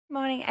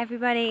Morning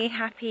everybody,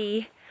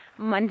 happy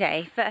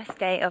Monday, first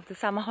day of the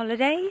summer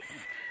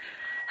holidays.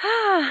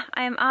 I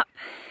am up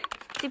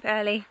super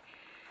early,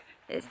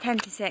 it's 10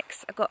 to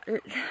 6, I've got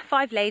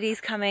 5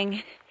 ladies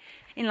coming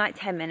in like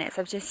 10 minutes.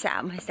 I've just set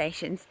up my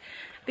stations.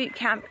 Boot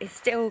camp is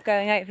still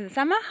going over the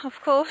summer,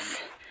 of course.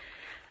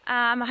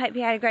 I hope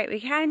you had a great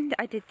weekend.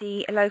 I did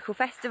the local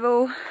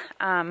festival,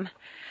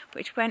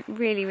 which went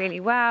really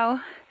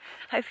well.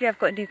 Hopefully I've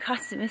got new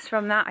customers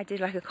from that. I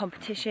did like a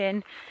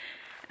competition.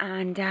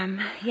 And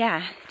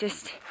yeah,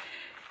 just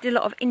did a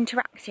lot of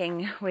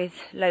interacting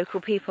with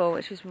local people,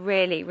 which was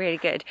really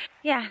good.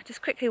 Yeah,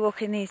 just quickly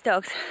walking these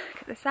dogs.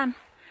 Look at the sun.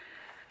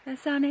 The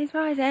sun is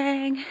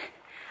rising.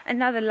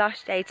 Another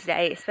lush day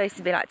today. It's supposed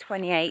to be like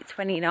 28,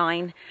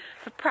 29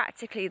 for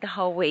practically the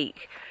whole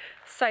week.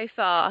 So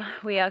far,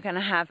 we are going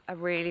to have a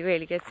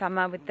really good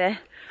summer with the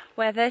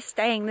weather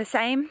staying the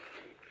same.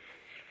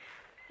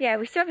 Yeah,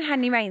 we still haven't had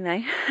any rain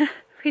though.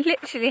 We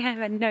literally have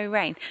had no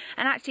rain,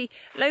 and actually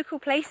local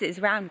places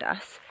around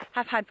us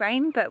have had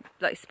rain, but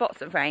like spots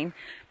of rain,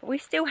 but we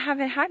still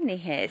haven't had any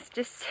here.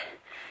 It's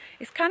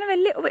kind of a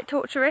little bit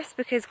torturous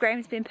because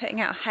Graham's been putting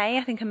out hay.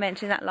 I think I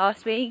mentioned that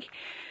last week.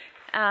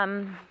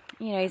 You know,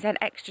 he's had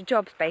extra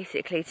jobs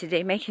basically to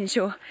do, making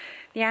sure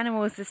the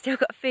animals have still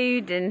got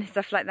food and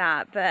stuff like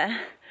that, but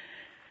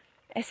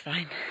it's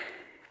fine.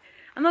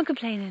 I'm not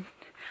complaining.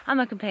 I'm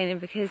not complaining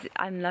because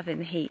I'm loving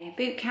the heat.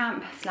 Boot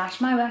camp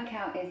 / my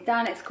workout is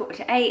done. It's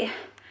 7:45.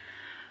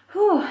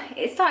 Whew,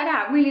 it started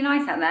out really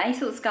nice out there. You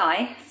saw the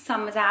sky,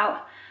 sun was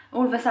out.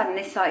 All of a sudden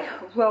this like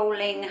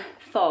rolling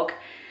fog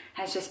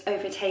has just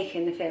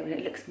overtaken the field.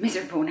 It looks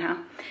miserable now.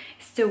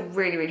 It's still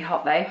really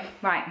hot though.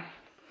 Right,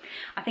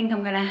 I think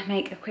I'm gonna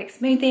make a quick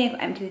smoothie. I've got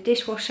to empty the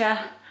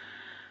dishwasher.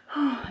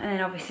 And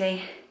then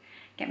obviously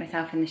get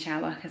myself in the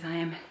shower because I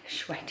am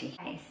sweaty.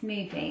 Okay,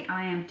 smoothie.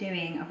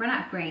 I've run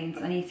out of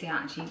greens. I need to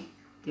actually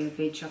do a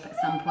food shop at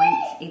some point,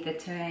 either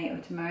today or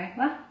tomorrow.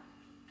 What?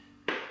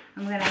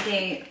 I'm gonna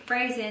do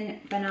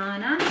frozen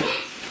banana,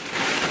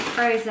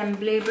 frozen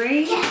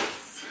blueberries,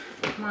 yes,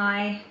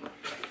 my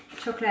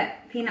chocolate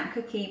peanut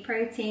cookie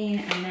protein,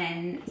 and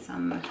then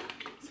some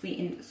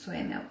sweetened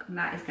soy milk. And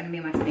that is gonna be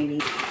my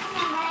smoothie.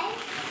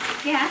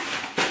 Yeah?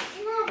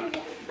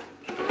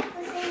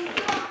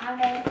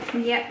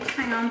 Yep, just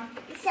hang on.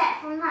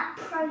 Except from that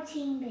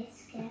protein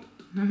biscuit.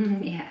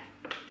 Yeah.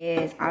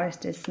 Here's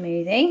Alistair's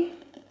smoothie.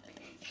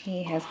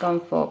 He has gone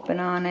for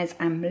bananas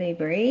and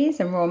blueberries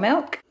and raw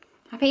milk.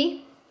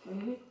 Happy?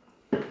 Mm-hmm.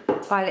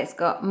 Violet's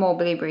got more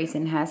blueberries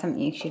in hers, haven't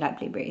you? She likes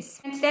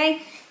blueberries. And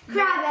today?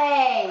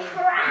 Crabbing!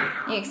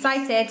 You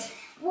excited?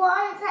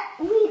 Once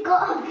we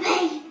got a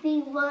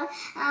baby one,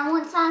 and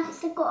once I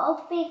got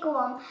a big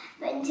one,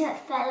 but until it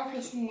fell off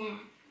his neck.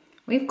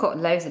 We've got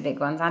loads of big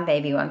ones and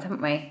baby ones,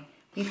 haven't we?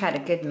 We've had a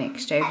good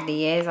mixture over the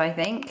years, I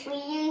think. We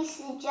used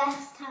to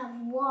just have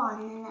one,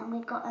 and then we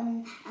got a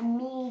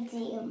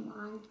medium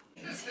one.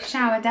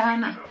 Shower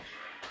done.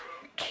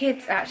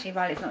 Kids, actually,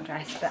 Violet's not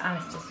dressed, but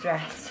Alistair's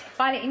dressed.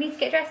 Violet, you need to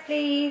get dressed,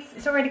 please.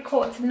 It's already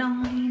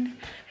 9:15.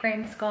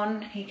 Graham's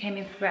gone. He came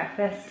in for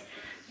breakfast.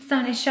 The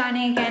sun is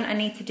shining again. I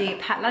need to do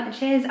packed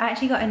lunches. I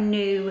actually got a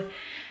new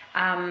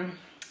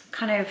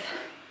kind of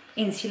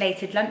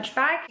insulated lunch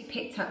bag. I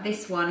picked up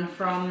this one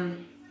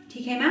from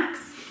TK Maxx.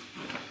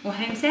 Or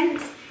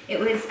HomeSense. It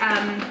was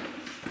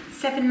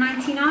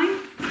 $7.99.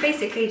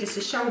 Basically just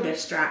a shoulder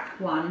strap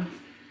one,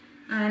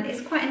 and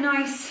it's quite a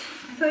nice.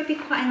 I thought it'd be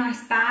quite a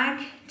nice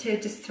bag to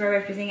just throw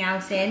everything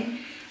else in.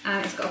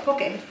 It's got a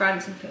pocket at the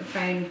front, so you can put a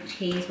phone,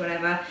 keys,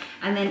 whatever,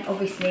 and then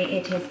obviously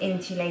it is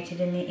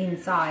insulated in the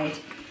inside.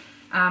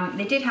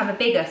 They did have a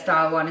bigger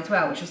style one as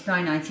well, which was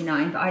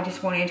 $9.99, but I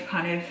just wanted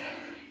kind of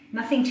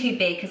nothing too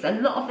big because a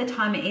lot of the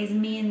time it is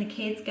me and the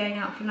kids going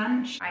out for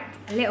lunch. Right,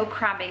 a little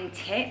crabbing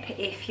tip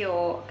if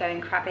you're going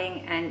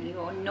crabbing and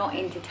you're not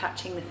into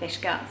touching the fish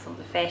guts or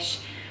the fish,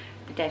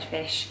 the dead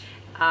fish,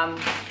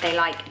 they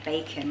like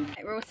bacon.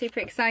 We're all super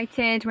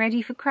excited,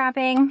 ready for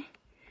crabbing.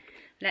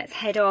 Let's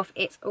head off.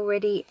 It's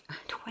already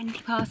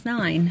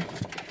 9:20.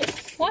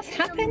 What's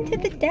happened to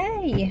the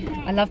day?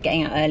 I love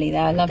getting out early though.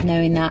 I love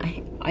knowing that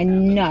I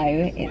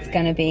know it's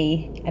going to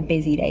be a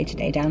busy day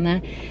today down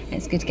there.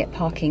 It's good to get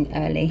parking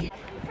early.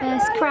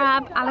 First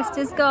crab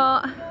Alistair's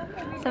got.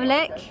 Let's have a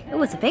look.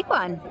 Oh, it's a big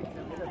one.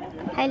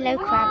 Hello,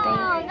 Crabby.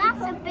 Oh,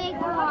 that's a big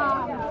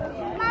one.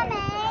 Mummy,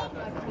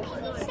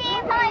 see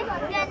if I'm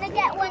going to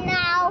get one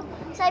now.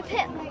 So I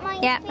put my...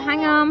 Yep,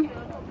 hang on.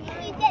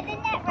 Can you get the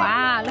net ready?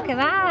 Wow, look at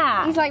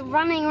that. He's like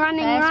running.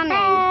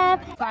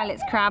 Crab.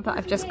 Violet's crab that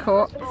I've just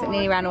caught, so it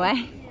nearly ran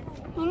away.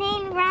 You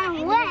nearly ran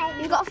away.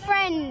 He's got a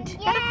friend. Yay!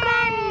 Got a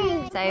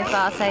friend. So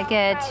far, so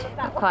good.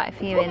 Got quite a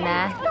few in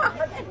there.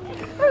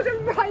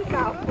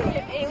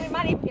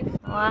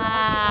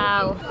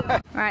 Wow.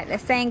 Right, they're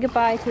saying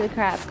goodbye to the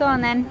crabs. Go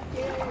on then.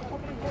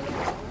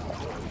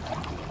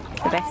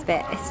 It's the best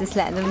bit. It's just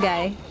letting them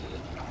go.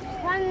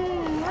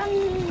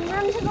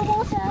 Run to the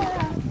water.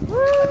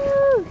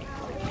 Woo!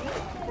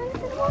 Run to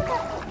the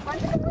water.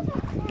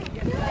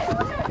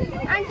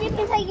 And you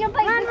can take your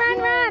bait.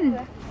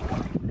 Run!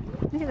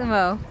 Look at them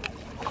all.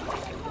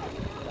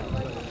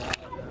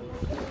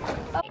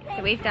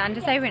 So we've done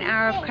just over an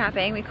hour of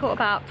crabbing. We caught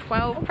about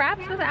 12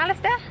 crabs, was it,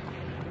 Alistair?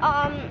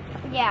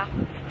 Yeah.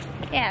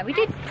 Yeah, we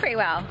did pretty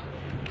well.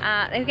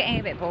 They were getting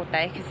a bit bored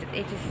though, because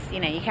it just, you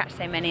know, you catch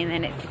so many and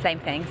then it's the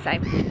same thing. So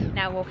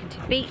now walking to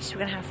the beach, we're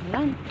gonna have some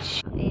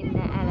lunch in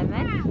the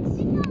element.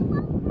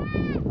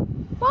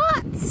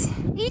 What?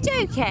 Are you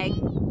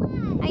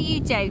joking? Are you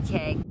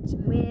joking?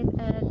 With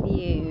a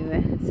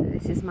view. So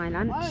this is my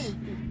lunch.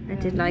 I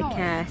did like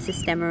a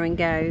Systema and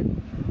Go,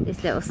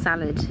 this little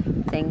salad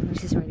thing,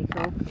 which is really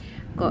cool.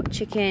 Got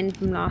chicken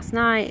from last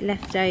night,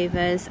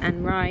 leftovers,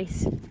 and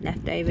rice.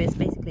 Leftovers,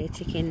 basically a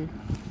chicken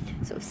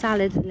sort of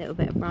salad, a little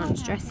bit of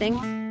ranch dressing.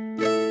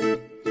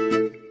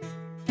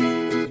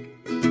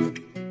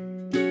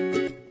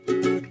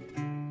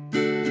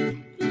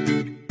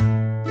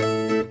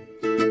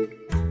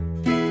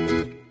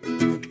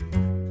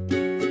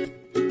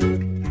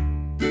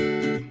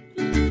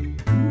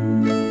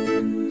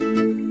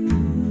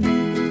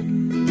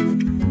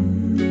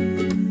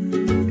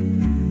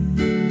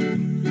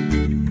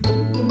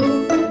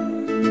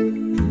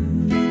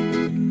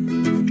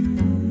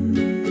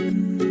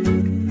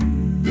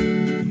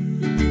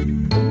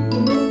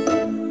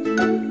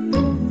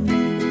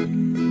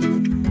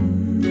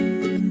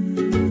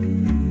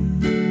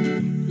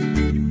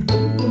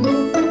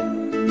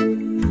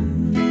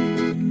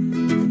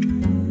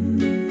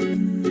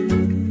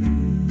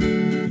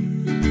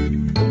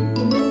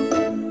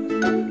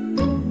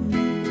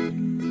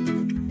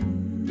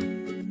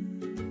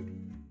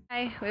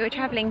 We were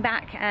travelling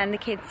back and the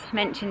kids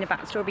mentioned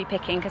about strawberry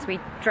picking because we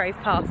drove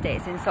past it.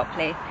 It's in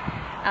Sopley,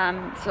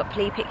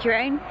 Sopley Pick Your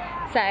Own.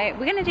 So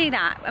we're going to do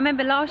that. I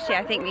remember last year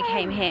I think we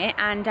came here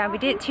and we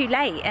did it too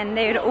late and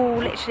they would all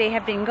literally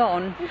have been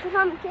gone. Is the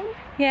pumpkin?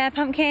 Yeah,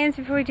 pumpkins.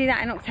 We'll probably do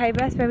that in October.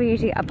 That's where we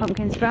usually get our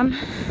pumpkins from.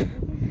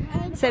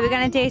 So we're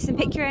going to do some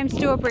Pick Your Own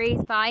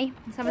strawberries. Bye.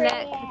 Let's have a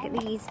look. Look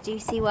at these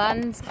juicy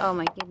ones. Oh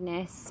my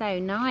goodness, so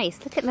nice.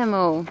 Look at them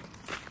all.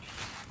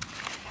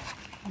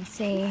 Let's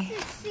see.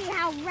 Let's see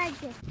how red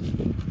this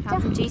is.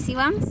 Have some juicy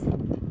ones.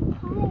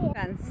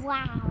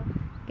 Wow.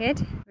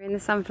 Good. We're in the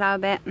sunflower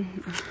bit.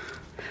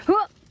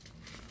 Whoa!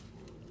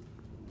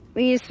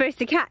 We were supposed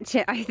to catch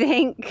it, I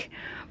think.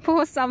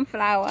 Poor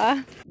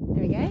sunflower.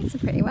 There we go. It's a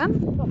pretty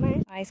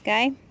one. Eyes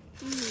go.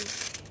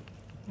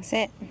 That's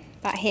it.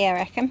 About here, I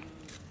reckon.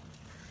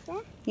 Yeah?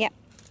 Yep.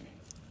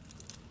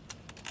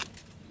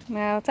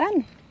 Well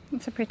done.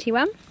 That's a pretty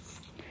one.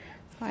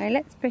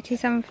 Violet's pretty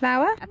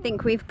sunflower. I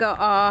think we've got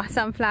our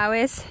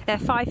sunflowers. They're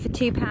 5 for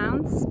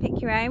 £2.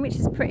 Pick Your Own, which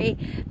is pretty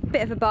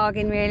bit of a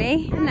bargain,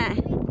 really, isn't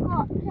it? We've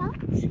got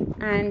plums.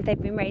 And they've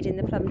been raiding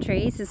the plum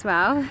trees as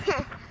well.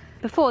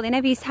 Before they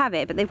never used to have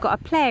it, but they've got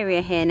a play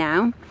area here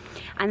now,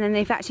 and then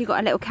they've actually got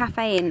a little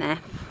cafe in there.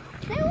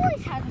 They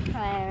always had a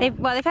play area.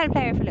 Well, they've had a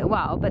play area for a little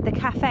while, but the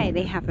cafe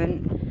they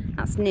haven't.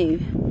 That's new.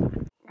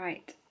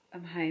 Right,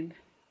 I'm home.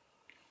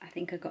 I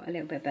think I got a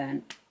little bit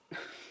burnt.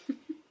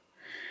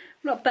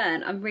 Not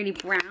burnt, I'm really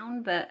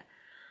brown, but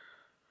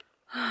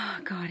oh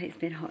god, it's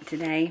been hot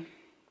today.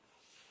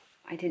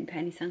 I didn't put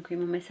any sun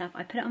cream on myself.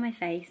 I put it on my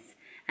face,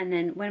 and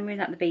then when we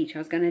were at the beach I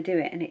was going to do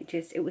it, and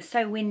it was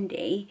so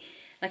windy.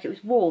 Like, it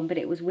was warm but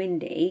it was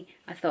windy.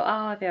 I thought,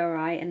 oh, I'll be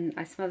alright, and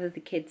I smothered the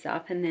kids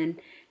up, and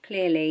then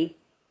clearly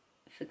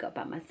forgot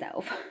about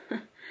myself.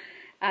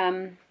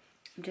 I'm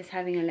just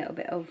having a little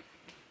bit of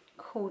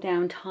cool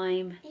down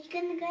time. Are you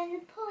going to go in the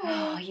pool?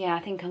 Oh yeah,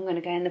 I think I'm going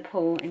to go in the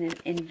pool in a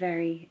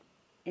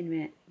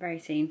minute, very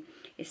soon.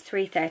 It's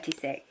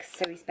 3:36,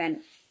 so we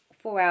spent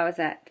 4 hours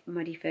at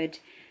Muddyford,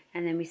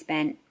 and then we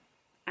spent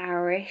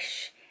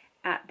hour-ish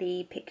at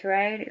the Pick Your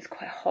Own. It was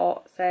quite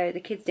hot, so the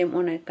kids didn't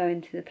want to go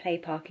into the play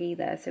park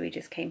either, so we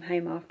just came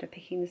home after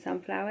picking the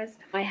sunflowers.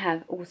 I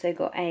have also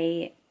got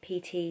a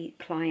PT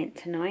client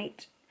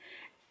tonight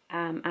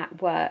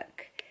at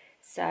work,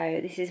 so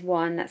this is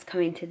one that's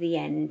coming to the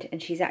end,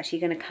 and she's actually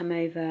going to come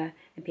over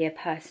and be a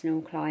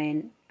personal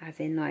client, as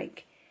in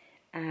like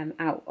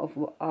out of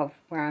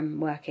where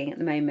I'm working at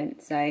the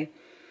moment. So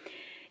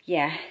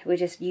yeah, we're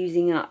just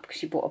using up, because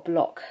she bought a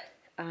block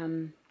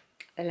a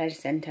leisure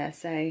centre,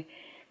 so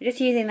we're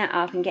just using that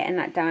up and getting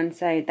that done.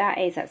 So that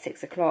is at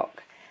 6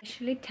 o'clock.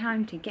 Actually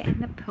time to get in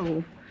the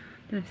pool.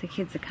 Don't know if the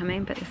kids are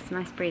coming, but there's a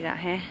nice breeze out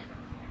here.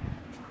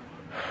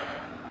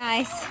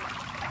 Nice.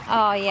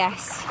 Oh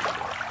yes.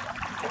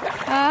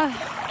 Oh,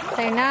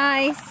 so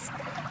nice.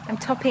 I'm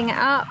topping it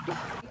up.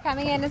 You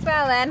coming in as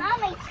well then?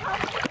 Mommy,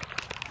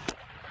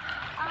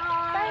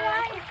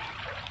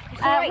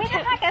 Where's the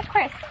packet of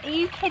crisps? Are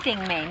you kidding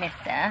me,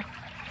 mister?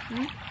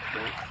 Hmm?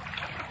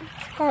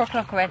 It's 4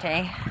 o'clock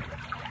already.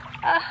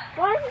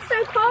 why is it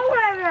so cold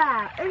over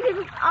there?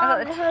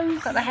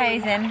 I've got the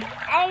hose in.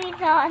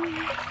 Hose on.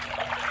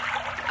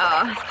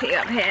 Oh, let's put you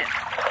up here.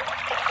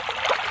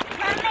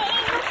 Mommy,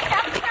 your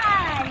stuff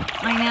on.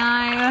 I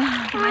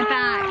know. My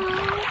back.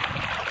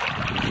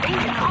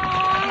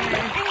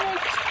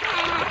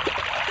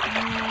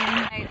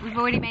 We've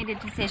already made a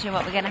decision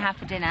what we're going to have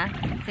for dinner.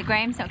 So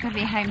Graham's not going to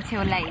be home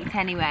till late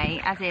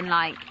anyway, as in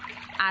like,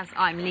 as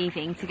I'm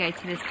leaving to go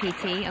to this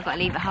PT. I've got to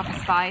leave at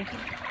 5:30.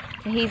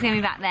 So he's going to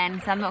be back then,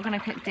 so I'm not going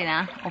to cook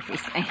dinner,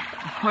 obviously.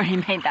 I've already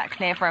made that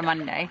clear for a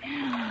Monday.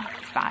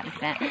 It's bad,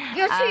 isn't it?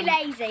 You're too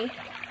lazy.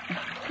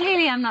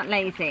 Clearly I'm not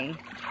lazy.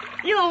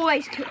 You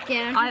always cook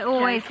dinner. I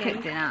always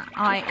cook dinner.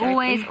 I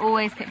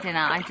always cook dinner.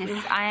 I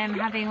am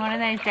having one of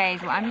those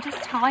days where I'm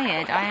just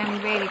tired. I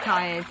am really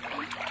tired.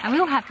 And we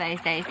all have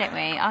those days, don't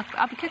we?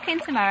 I'll be cooking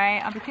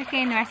tomorrow. I'll be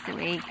cooking the rest of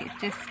the week. It's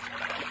just,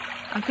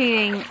 I'm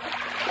feeling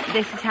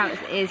this is how it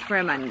is for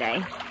a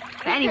Monday.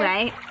 But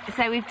anyway,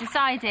 so we've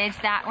decided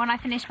that when I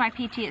finish my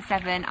PT at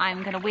 7,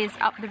 I'm going to whiz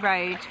up the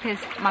road because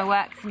my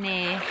work's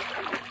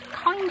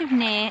kind of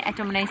near a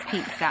Domino's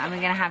Pizza, and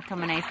we're going to have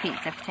Domino's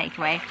Pizza for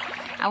takeaway.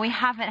 And we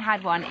haven't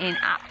had one in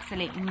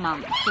absolute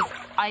months because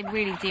I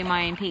really do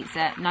my own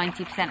pizza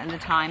 90% of the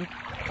time,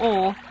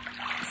 or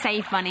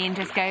save money and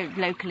just go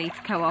locally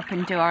to Co-op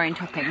and do our own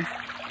toppings.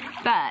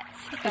 But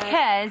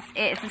because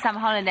it's the summer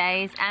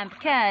holidays and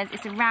because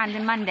it's a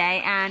random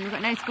Monday and we've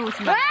got no school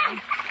tomorrow,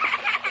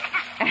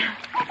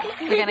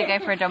 we're going to go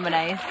for a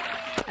Domino's.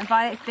 And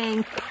Violet's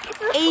being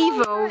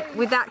evil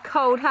with that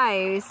cold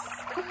hose.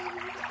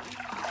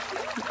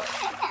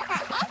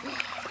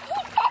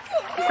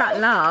 What's that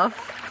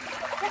laugh?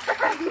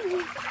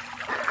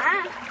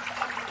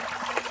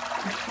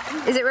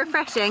 Is it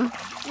refreshing?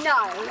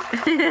 No.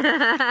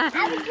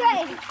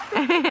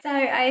 So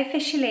I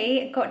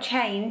officially got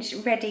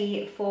changed,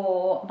 ready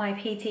for my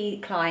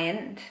PT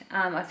client.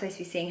 I was supposed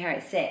to be seeing her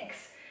at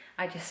 6.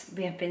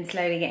 We have been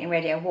slowly getting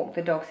ready. I walked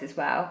the dogs as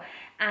well.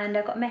 And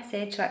I got a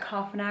message like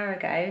half an hour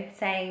ago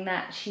saying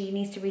that she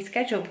needs to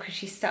reschedule because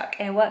she's stuck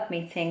in a work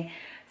meeting.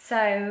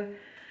 So,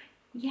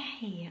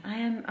 yay.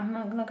 I'm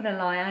not gonna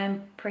lie, I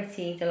am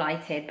pretty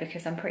delighted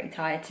because I'm pretty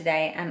tired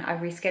today, and I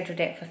rescheduled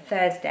it for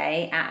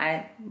Thursday at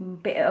a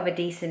bit more of a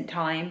decent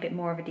time at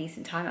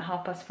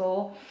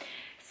 4:30.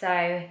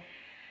 So,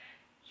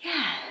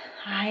 yeah,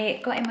 I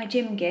got in my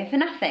gym gear for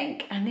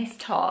nothing. And this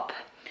top,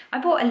 I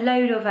bought a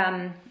load of,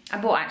 I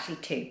bought actually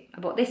 2. I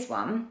bought this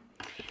one,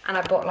 and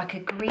I bought like a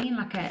green,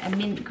 like a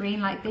mint green,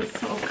 like this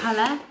sort of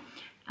colour.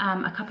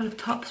 A couple of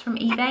tops from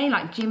eBay,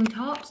 like gym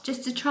tops,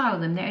 just to trial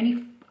them. They're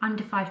only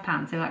under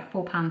 £5, they're like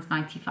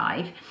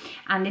 £4.95.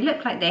 And they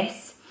look like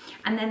this.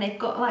 And then they've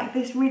got like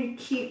this really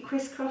cute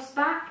crisscross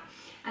back.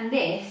 And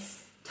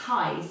this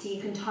ties, so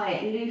you can tie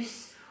it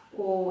loose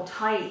or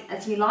tight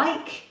as you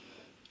like.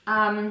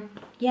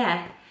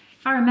 Yeah.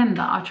 If I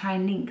remember, I'll try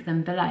and link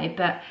them below,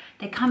 but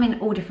they come in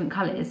all different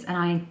colours, and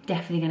I'm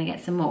definitely going to get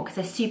some more because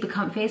they're super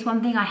comfy. It's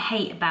one thing I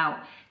hate about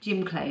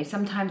gym clothes.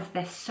 Sometimes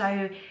they're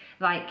so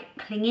like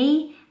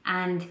clingy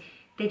and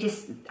they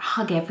just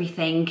hug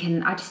everything,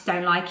 and I just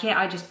don't like it.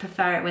 I just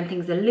prefer it when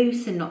things are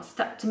loose and not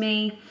stuck to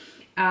me.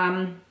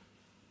 But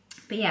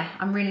yeah,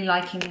 I'm really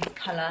liking this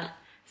colour.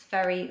 It's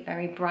very,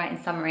 very bright and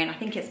summery, and I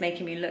think it's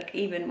making me look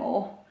even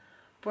more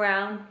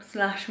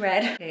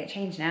brown/red. Gonna get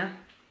changed now.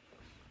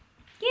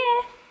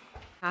 Yeah.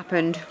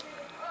 Happened.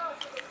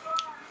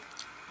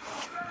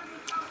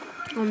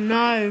 Oh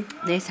no.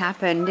 This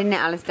happened, didn't it,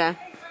 Alistair?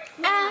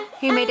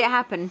 Who made it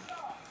happen?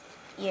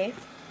 You.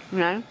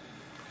 No.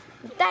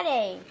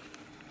 Daddy.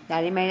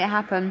 Daddy made it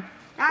happen.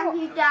 Thank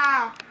you,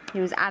 Dad. He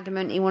was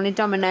adamant he wanted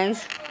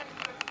Domino's.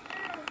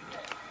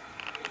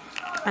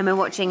 And we're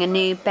watching a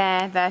new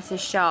bear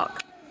versus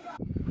shark.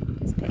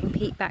 Just putting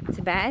Pete back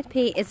to bed.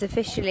 Pete is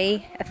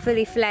officially a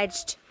fully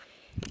fledged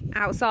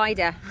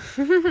outsider.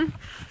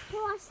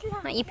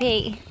 Aren't you,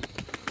 Pete?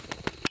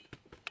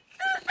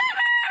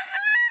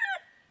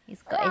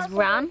 He's got his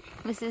run.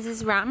 This is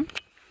his run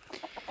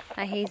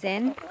that he's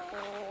in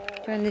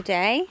during the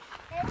day.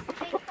 There's a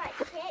big fat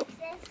chick.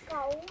 There's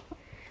Gold.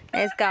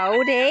 There's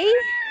Goldie. There's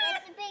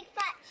a big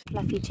fat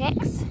Fluffy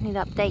chicks. Need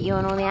to update you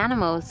on all the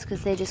animals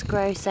because they just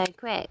grow so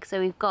quick. So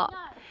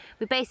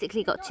we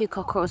basically got 2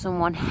 cockerels and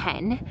 1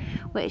 hen,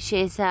 which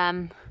is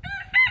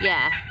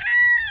yeah,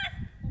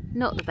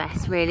 not the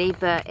best really,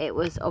 but it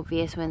was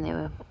obvious when they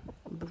were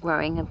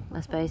growing,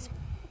 I suppose.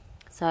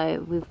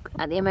 So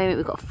at the moment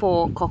we've got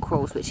 4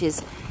 cockerels, which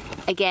is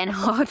again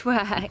hard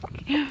work.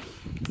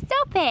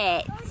 Stop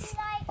it!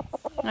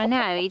 I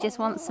know, he just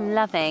wants some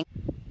loving.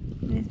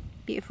 There's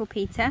beautiful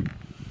Peter.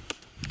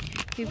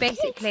 We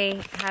basically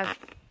have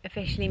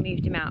officially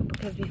moved him out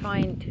because we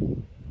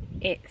find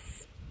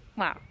it's,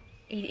 well,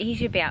 he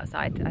should be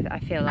outside. I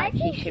feel like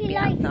he should be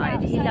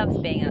outside. He loves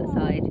being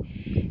outside.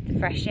 The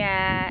fresh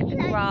air, the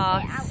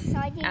grass.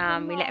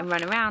 We let him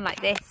run around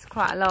like this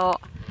quite a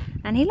lot.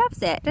 And he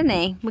loves it, doesn't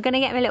he? We're going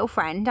to get him a little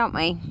friend, aren't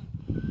we?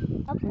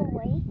 A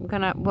boy. We're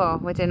going to, well,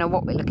 we don't know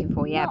what we're looking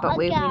for yet, but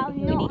we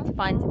need to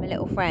find him a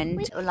little friend.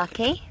 Little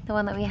Lucky, the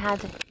one that we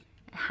had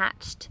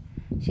hatched.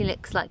 She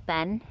looks like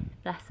Ben,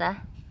 bless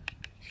her.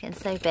 She's getting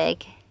so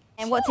big.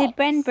 And what did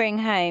Ben bring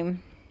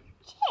home?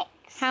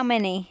 Chicks. How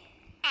many?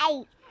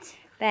 8.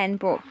 Ben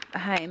brought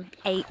home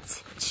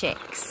 8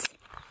 chicks.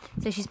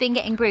 So she's been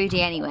getting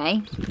broody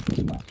anyway.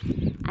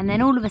 And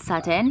then all of a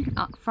sudden,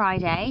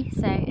 Friday,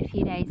 so a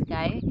few days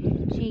ago,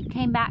 she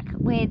came back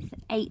with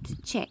 8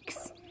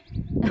 chicks.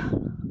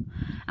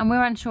 And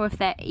we're unsure if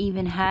they're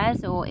even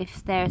hers or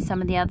if they're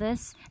some of the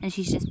others. And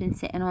she's just been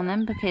sitting on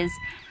them because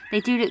they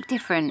do look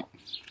different.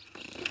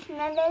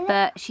 No,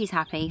 but she's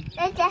happy.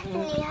 they're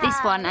definitely hers. This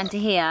one under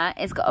here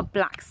has got a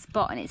black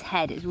spot on its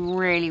head. It's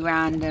really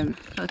random.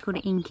 We called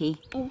it Inky.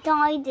 It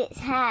dyed its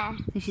hair.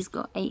 So she's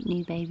got 8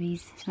 new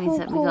babies. Which means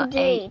that we Cool got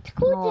dude. 8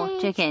 Cool more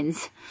dude.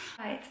 chickens.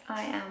 Right,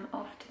 I am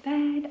off to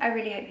bed. I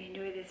really hope you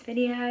enjoyed this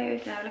video.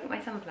 Now look at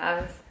my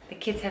sunflowers. The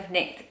kids have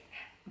nicked,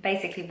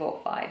 basically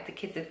bought 5. The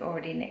kids have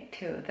already nicked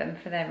 2 of them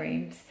for their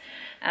rooms.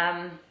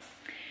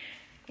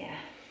 Yeah,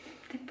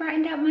 they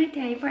brightened up my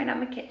day, brightened up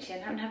my kitchen.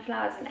 I haven't had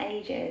flowers in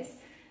ages.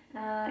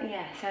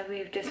 Yeah, so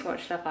we've just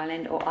watched Love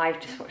Island, or I've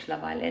just watched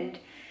Love Island,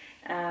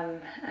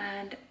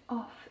 and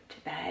off to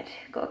bed.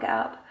 Got to get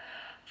up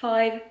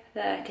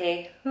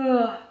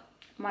 5:30.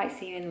 Might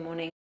see you in the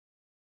morning.